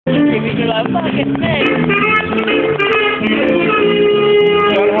baby, you're like, fucking thing.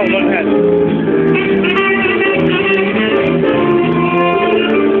 Hold on, head.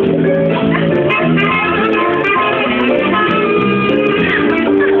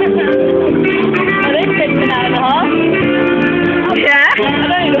 Are they 6.5? Yeah? I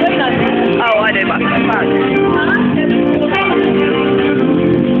don't even recognise them. Oh, I do, but I'm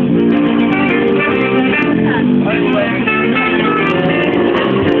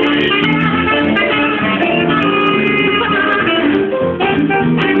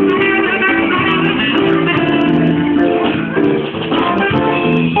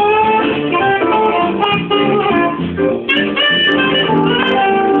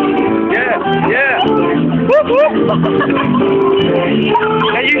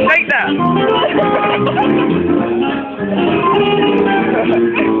Now you shake that.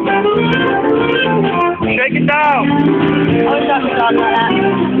 Shake it down. I wish I could dance like that.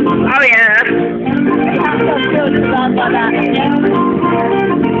 Oh, yeah. I still just dance like that.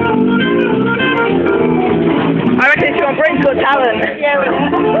 I reckon it's your Britain's Got Talent. Yeah, it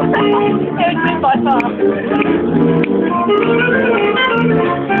was good by far.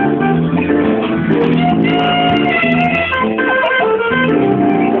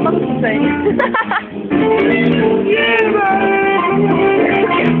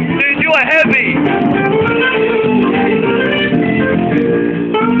 Dude, you are heavy.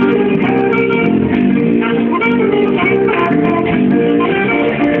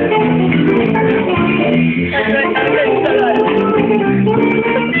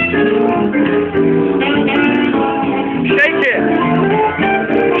 Shake it.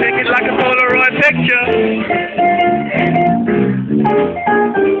 Shake it like a Polaroid picture.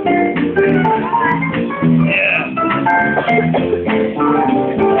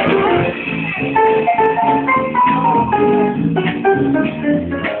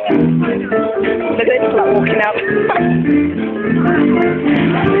 Look at this, like walking out.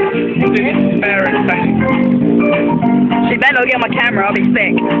 She better not get on my camera, I'll be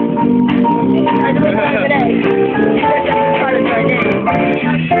sick.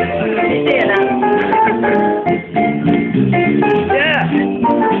 Yeah.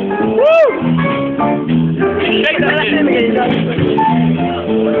 Woo! Shake that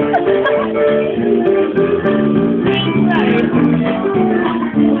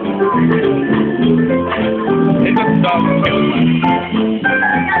It doesn't start with skills.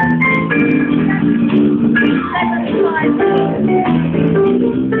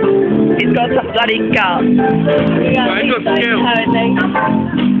 He's got some bloody guts. He's got skills.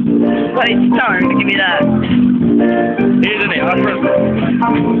 But he's stoned, give me that. He isn't it?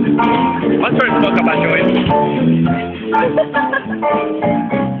 Let's throw his fuck up our joint.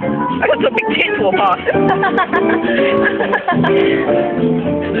 I got some big tits walk past.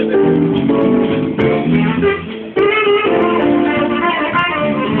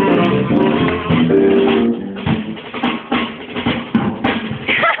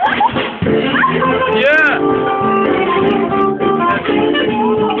 Yeah!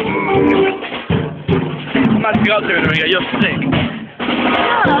 I'm about to go up to him and go, you're sick.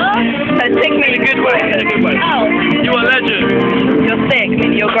 Sick means In a good way, in a good way. You're a legend. You're sick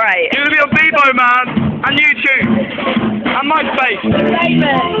means you're great. You're gonna be on Bebo, man! And YouTube! And MySpace!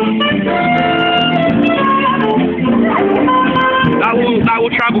 That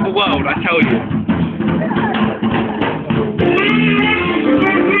will travel the world, I tell you.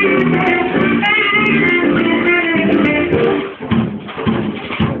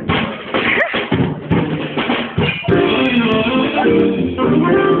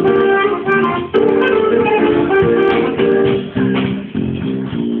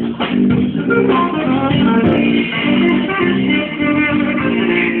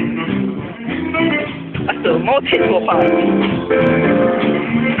 I saw more tits walk past.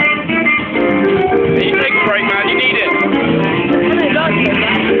 You take a break, man. You need it.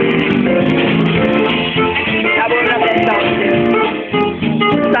 I will not get started.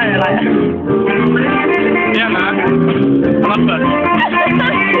 Don't like that. Yeah, man. I love that.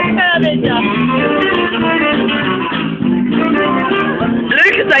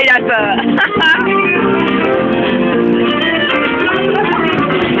 Lucas made advert.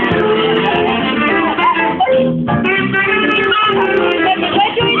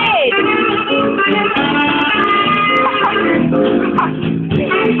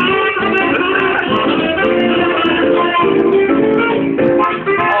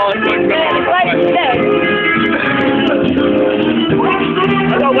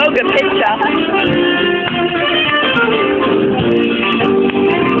 I got a well good picture.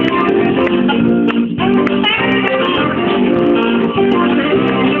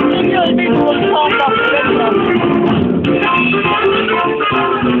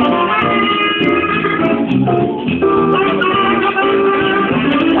 I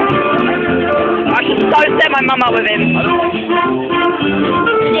should so set my mum up with him.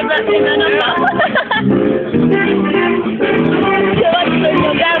 Yeah, but in another